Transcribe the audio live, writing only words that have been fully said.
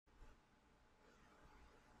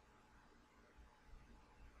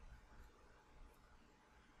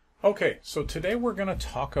Okay, so today we're going to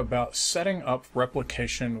talk about setting up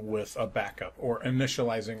replication with a backup, or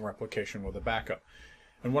initializing replication with a backup.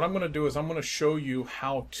 And what I'm going to do is I'm going to show you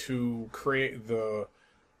how to create the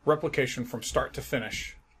replication from start to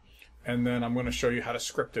finish, and then I'm going to show you how to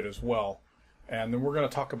script it as well. And then we're going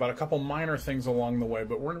to talk about a couple minor things along the way,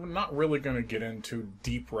 but we're not really going to get into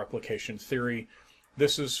deep replication theory.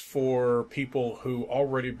 This is for people who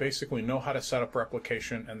already basically know how to set up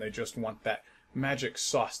replication, and they just want that magic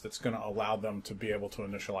sauce that's going to allow them to be able to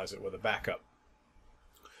initialize it with a backup.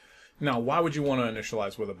 Now, why would you want to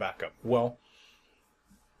initialize with a backup? Well,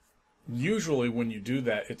 usually when you do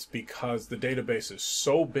that, it's because the database is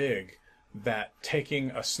so big that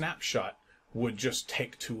taking a snapshot would just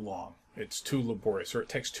take too long. It's too laborious, or it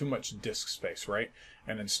takes too much disk space, right?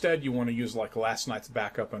 And instead you want to use like last night's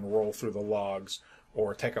backup and roll through the logs,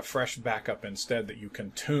 or take a fresh backup instead that you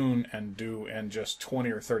can tune and do in just 20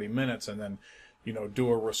 or 30 minutes, and then do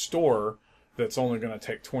a restore that's only going to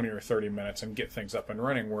take 20 or 30 minutes and get things up and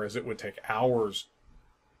running, whereas it would take hours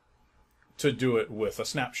to do it with a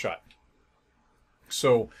snapshot.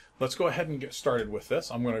 So let's go ahead and get started with this.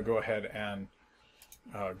 I'm going to go ahead and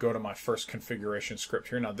go to my first configuration script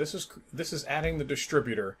here. Now this is adding the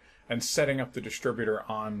distributor and setting up the distributor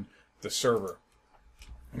on the server.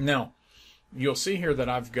 Now you'll see here that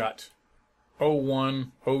I've got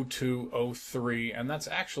 01, 02, 03, and that's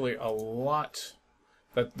actually a lot.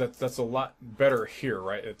 That's a lot better here,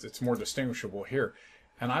 right? It's more distinguishable here.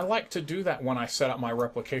 And I like to do that when I set up my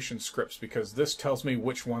replication scripts, because this tells me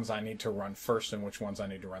which ones I need to run first and which ones I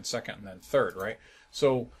need to run second and then third, right?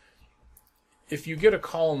 So if you get a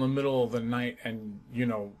call in the middle of the night and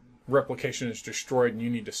replication is destroyed and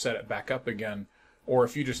you need to set it back up again, or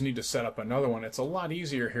if you just need to set up another one, it's a lot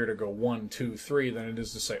easier here to go 1, 2, 3 than it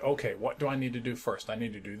is to say, okay, what do I need to do first? I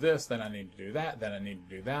need to do this, then I need to do that, then I need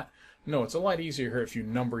to do that. No, it's a lot easier here if you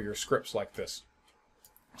number your scripts like this.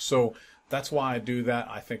 So that's why I do that.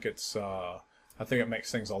 I think it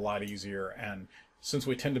makes things a lot easier. And since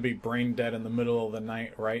we tend to be brain dead in the middle of the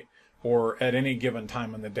night, right, or at any given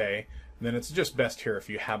time in the day, then it's just best here if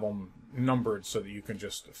you have them numbered so that you can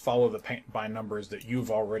just follow the paint by numbers that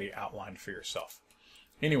you've already outlined for yourself.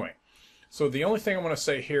 Anyway, so the only thing I'm going to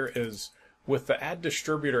say here is with the add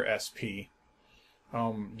distributor SP,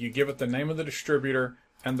 you give it the name of the distributor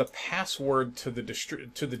and the password to the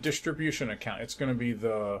distribution account. It's going to be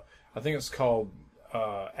I think it's called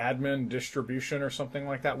admin distribution or something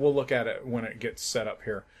like that. We'll look at it when it gets set up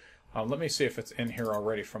here. Let me see if it's in here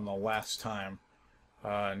already from the last time.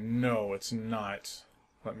 No, it's not.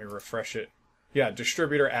 Let me refresh it. Yeah,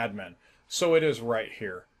 distributor admin. So it is right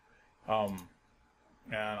here.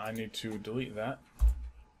 And I need to delete that.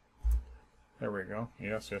 There we go.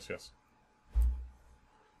 Yes.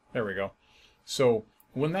 There we go. So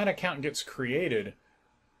when that account gets created,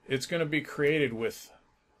 it's going to be created with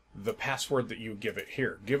the password that you give it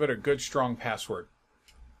here. Give it a good, strong password.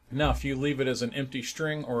 Now, if you leave it as an empty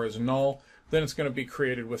string or as null, then it's going to be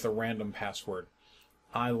created with a random password.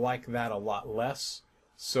 I like that a lot less,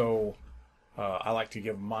 so I like to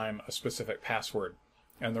give mine a specific password.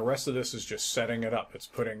 And the rest of this is just setting it up. It's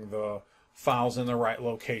putting the files in the right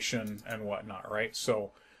location and whatnot, right?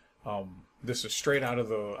 So this is straight out of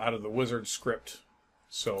the wizard script.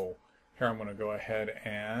 So here I'm going to go ahead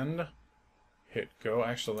and hit go.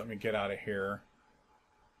 Actually, let me get out of here.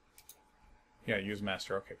 Yeah, use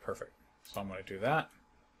master. Okay, perfect. So I'm going to do that.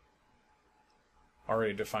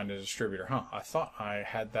 Already defined a distributor. I thought I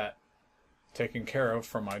had that taken care of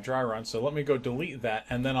from my dry run. So let me go delete that,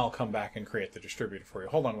 and then I'll come back and create the distributor for you.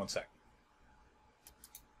 Hold on one sec.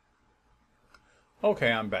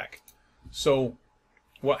 Okay, I'm back. So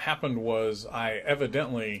what happened was I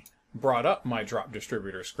evidently brought up my drop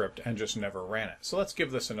distributor script and just never ran it. So let's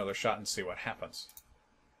give this another shot and see what happens.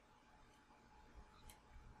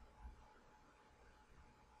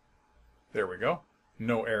 There we go.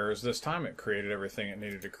 No errors this time. It created everything it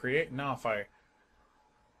needed to create. Now if I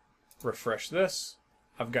refresh this,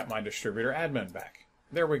 I've got my distributor admin back.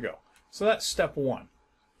 There we go. So that's step 1.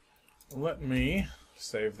 Let me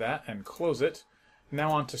save that and close it. Now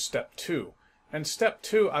on to step 2. And step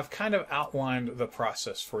 2, I've kind of outlined the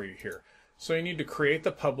process for you here. So you need to create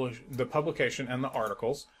the publication and the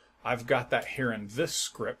articles. I've got that here in this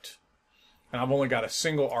script. And I've only got a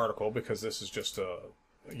single article because this is just a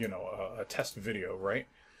test video, right?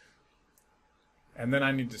 And then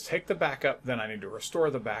I need to take the backup, then I need to restore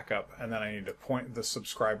the backup, and then I need to point the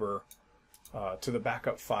subscriber to the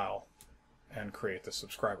backup file and create the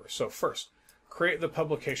subscriber. So first, create the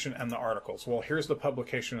publication and the articles. Well, here's the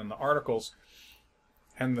publication and the articles.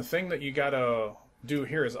 And the thing that you got to do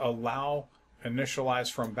here is allow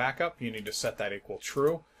initialize from backup. You need to set that equal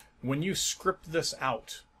true. when you script this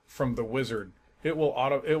out from the wizard, it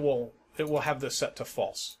will have this set to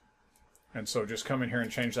false. And so just come in here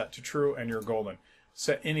and change that to true, and you're golden.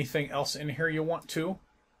 Set anything else in here you want to,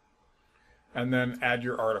 and then add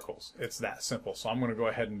your articles. It's that simple. So I'm going to go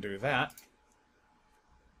ahead and do that.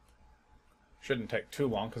 Shouldn't take too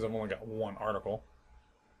long because I've only got one article.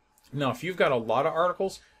 Now, if you've got a lot of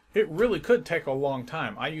articles, it really could take a long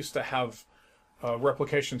time. I used to have a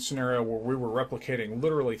replication scenario where we were replicating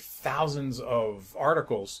literally thousands of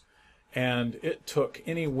articles, and it took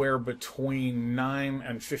anywhere between 9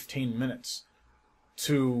 and 15 minutes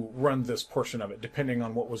to run this portion of it, depending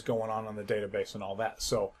on what was going on the database and all that.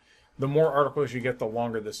 So the more articles you get, the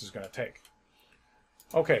longer this is going to take.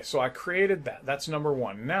 Okay, so I created that. That's number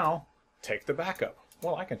one. Now, take the backup.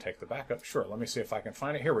 Well, I can take the backup. Sure, let me see if I can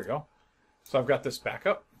find it. Here we go. So I've got this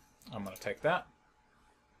backup. I'm going to take that.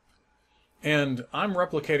 And I'm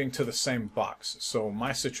replicating to the same box. So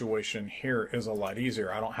my situation here is a lot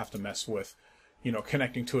easier. I don't have to mess with,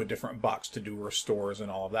 connecting to a different box to do restores and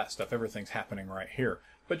all of that stuff. Everything's happening right here.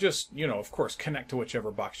 But just, of course, connect to whichever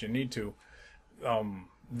box you need to.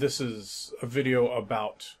 This is a video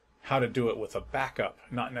about how to do it with a backup,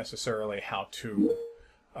 not necessarily how to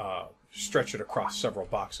stretch it across several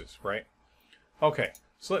boxes, right? Okay,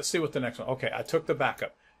 so let's see what the next one. Okay, I took the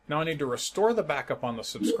backup. Now I need to restore the backup on the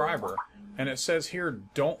subscriber, and it says here,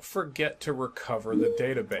 don't forget to recover the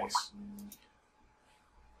database.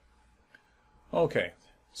 Okay,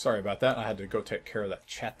 sorry about that. I had to go take care of that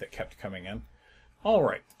chat that kept coming in. All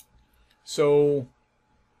right, so,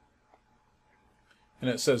 and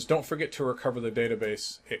it says, don't forget to recover the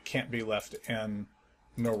database. It can't be left in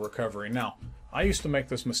no recovery. Now, I used to make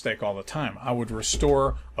this mistake all the time. I would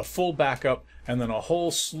restore a full backup and then a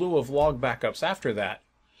whole slew of log backups after that,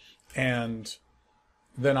 and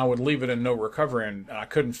then I would leave it in no recovery, and I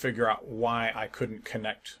couldn't figure out why I couldn't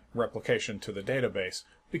connect replication to the database,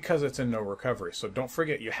 because it's in no recovery. So don't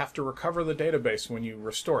forget, you have to recover the database when you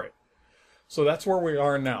restore it. So that's where we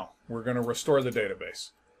are now. We're going to restore the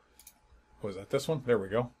database. Was that this one? There we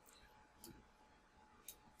go.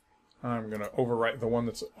 I'm going to overwrite the one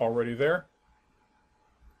that's already there.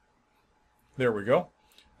 There we go.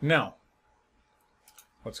 Now,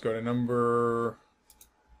 let's go to number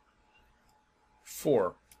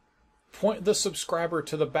 4. Point the subscriber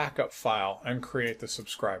to the backup file and create the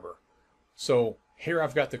subscriber. So here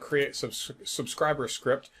I've got the create subscriber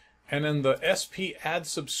script, and in the SP add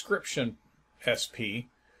subscription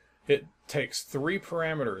SP, it takes 3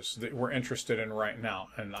 parameters that we're interested in right now,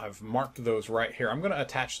 and I've marked those right here. I'm going to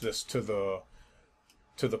attach this to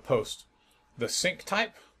the post. The sync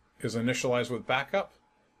type is initialize with backup.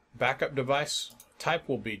 Backup device type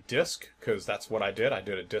will be disk, because that's what I did. I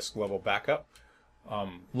did a disk level backup.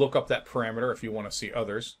 Look up that parameter if you want to see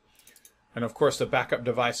others. And of course the backup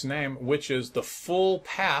device name, which is the full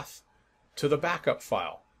path to the backup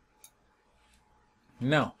file.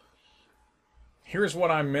 Now, here's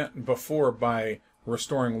what I meant before by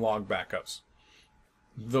restoring log backups.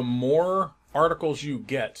 The more articles you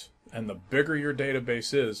get and the bigger your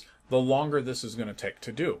database is, the longer this is going to take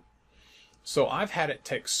to do. So I've had it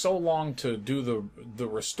take so long to do the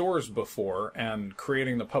restores before and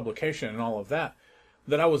creating the publication and all of that,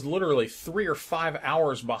 that I was literally 3 or 5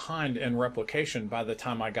 hours behind in replication by the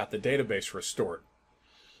time I got the database restored.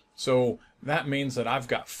 So that means that I've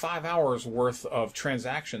got 5 hours worth of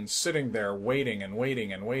transactions sitting there waiting and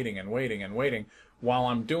waiting and waiting and waiting and waiting while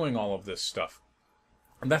I'm doing all of this stuff.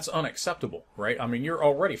 And that's unacceptable, right? I mean, you're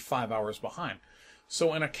already 5 hours behind.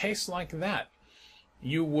 So in a case like that,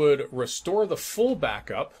 you would restore the full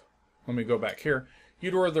backup. Let me go back here.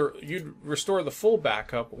 You'd restore the full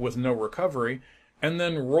backup with no recovery, and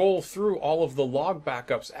then roll through all of the log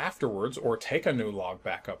backups afterwards, or take a new log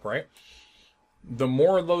backup, right? The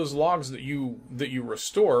more of those logs that you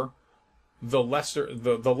restore, the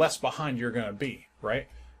less behind you're going to be, right?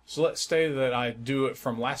 So let's say that I do it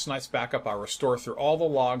from last night's backup. I restore through all the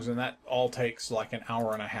logs, and that all takes like an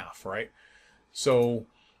hour and a half, right? So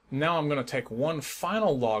now I'm going to take one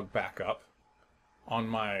final log backup on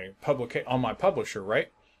my publisher,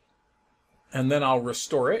 right? And then I'll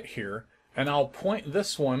restore it here, and I'll point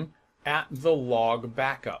this one at the log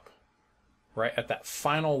backup, right? At that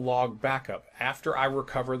final log backup after I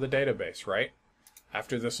recover the database, right?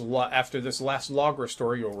 After this last log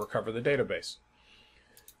restore, you'll recover the database.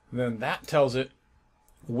 Then that tells it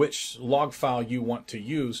which log file you want to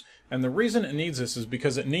use, and the reason it needs this is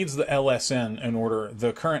because it needs the LSN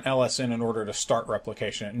the current LSN in order to start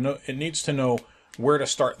replication. It needs to know where to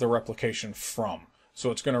start the replication from.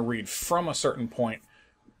 So it's going to read from a certain point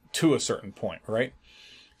to a certain point, right?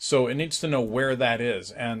 So it needs to know where that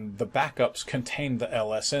is, and the backups contain the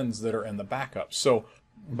LSNs that are in the backup. So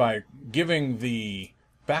by giving the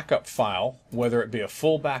backup file, whether it be a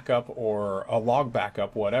full backup or a log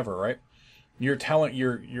backup, whatever, right? You're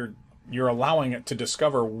allowing it to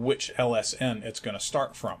discover which LSN it's going to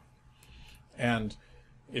start from. And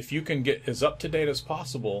if you can get as up to date as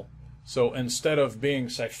possible, so instead of being,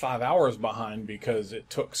 say, 5 hours behind because it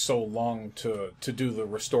took so long to do the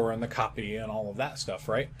restore and the copy and all of that stuff,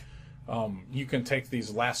 right? You can take these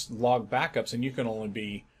last log backups and you can only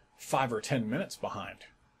be 5 or 10 minutes behind,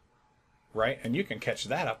 right? And you can catch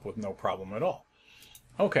that up with no problem at all.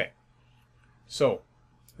 Okay, so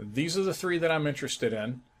these are the three that I'm interested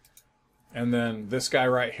in. And then this guy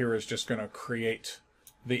right here is just going to create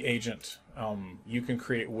the agent. You can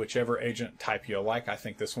create whichever agent type you like. I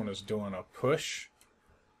think this one is doing a push.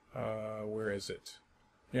 Where is it?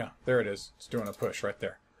 Yeah, there it is. It's doing a push right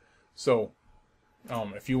there. So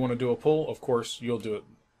if you want to do a pull, of course, you'll do it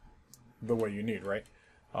the way you need, right?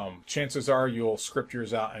 Chances are you'll script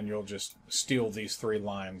yours out and you'll just steal these three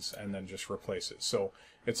lines and then just replace it. So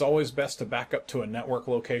it's always best to back up to a network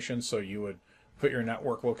location. So you would put your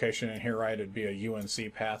network location in here, right? It'd be a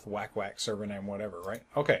UNC path, whack whack, server name, whatever, right?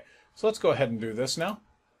 Okay, so let's go ahead and do this now.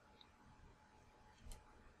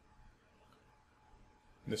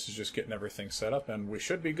 This is just getting everything set up, and we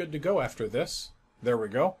should be good to go after this. There we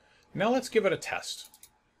go. Now let's give it a test.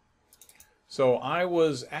 So I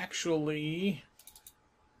was actually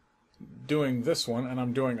doing this one, and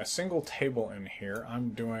I'm doing a single table in here. I'm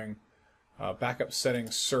doing backup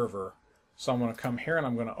settings server. So I'm going to come here and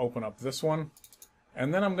I'm going to open up this one.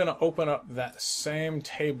 And then I'm going to open up that same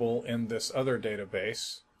table in this other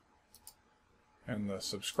database and the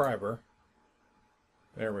subscriber.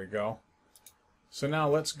 There we go. So now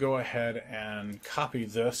let's go ahead and copy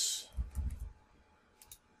this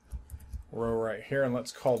row right here, and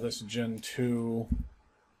let's call this Gen 2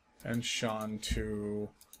 and Sean 2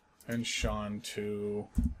 and Sean 2.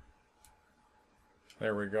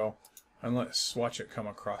 There we go. And let's watch it come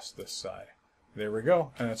across this side. There we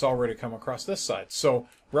go, and it's already come across this side. So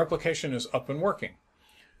replication is up and working.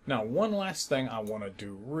 Now, one last thing I want to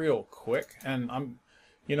do real quick, and I'm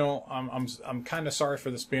kind of sorry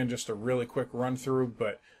for this being just a really quick run through,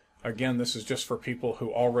 but again, this is just for people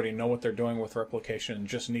who already know what they're doing with replication and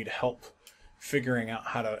just need help figuring out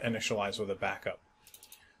how to initialize with a backup.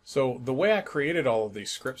 So the way I created all of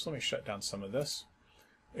these scripts, let me shut down some of this,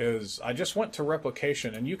 is I just went to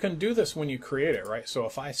replication, and you can do this when you create it, right? So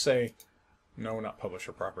if I say, no, not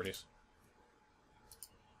publisher properties.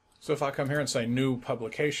 So if I come here and say new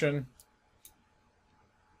publication,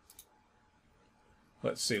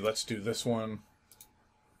 let's see, let's do this one.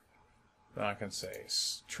 Then I can say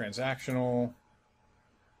transactional,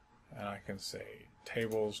 and I can say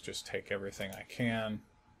tables, just take everything I can.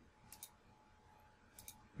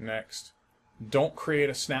 Next, don't create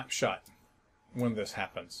a snapshot when this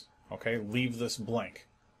happens. Okay, leave this blank.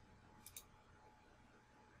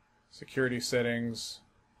 Security settings.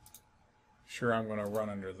 Sure, I'm going to run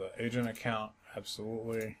under the agent account.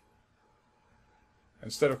 Absolutely.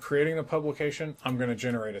 Instead of creating the publication, I'm going to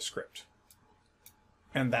generate a script.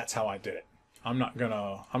 And that's how I did it. I'm not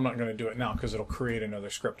gonna do it now because it'll create another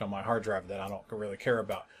script on my hard drive that I don't really care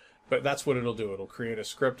about. But that's what it'll do. It'll create a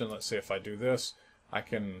script, and let's say if I do this, I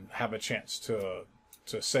can have a chance to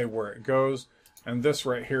say where it goes. And this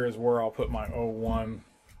right here is where I'll put my 01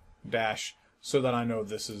 dash so that I know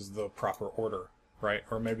this is the proper order, right?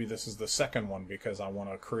 Or maybe this is the second one because I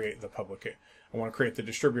want to create the I want to create the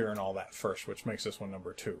distributor and all that first, which makes this one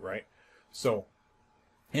number 2, right? So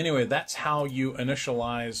anyway, that's how you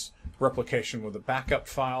initialize replication with a backup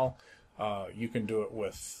file. You can do it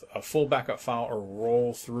with a full backup file or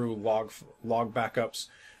roll through log backups.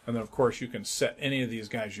 And then, of course, you can set any of these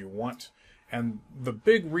guys you want. And the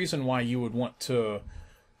big reason why you would want to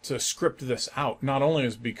script this out not only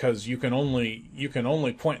is because you can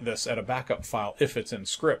only point this at a backup file if it's in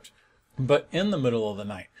script, but in the middle of the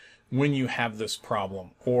night when you have this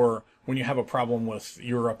problem, or when you have a problem with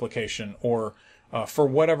your replication, or for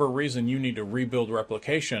whatever reason you need to rebuild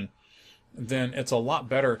replication, then it's a lot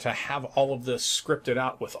better to have all of this scripted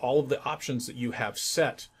out with all of the options that you have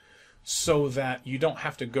set, so that you don't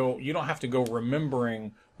have to go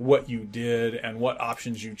remembering what you did and what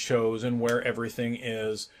options you chose and where everything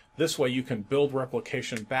is. This way you can build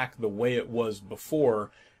replication back the way it was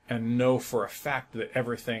before and know for a fact that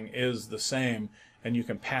everything is the same, and you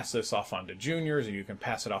can pass this off onto juniors, or you can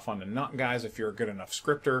pass it off onto not guys if you're a good enough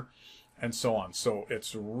scripter, and so on. So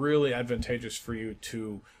it's really advantageous for you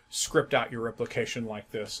to script out your replication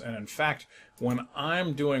like this. And in fact, when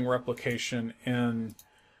I'm doing replication in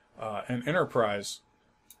Enterprise,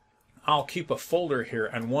 I'll keep a folder here,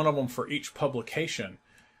 and one of them for each publication,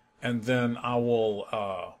 and then I will,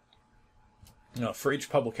 for each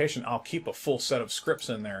publication, I'll keep a full set of scripts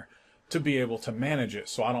in there to be able to manage it,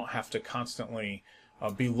 so I don't have to constantly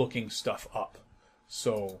be looking stuff up.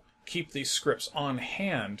 So keep these scripts on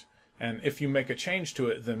hand, and if you make a change to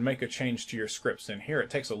it, then make a change to your scripts in here. It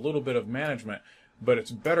takes a little bit of management, but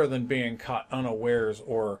it's better than being caught unawares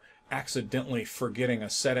or accidentally forgetting a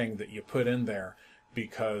setting that you put in there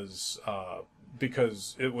because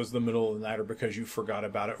it was the middle of the night, or because you forgot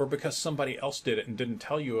about it, or because somebody else did it and didn't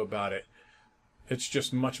tell you about it. It's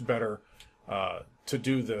just much better to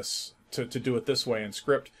do this, to do it this way in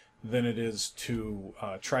script than it is to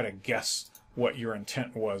try to guess what your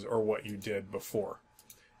intent was or what you did before.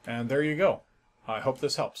 And there you go. I hope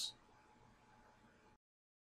this helps.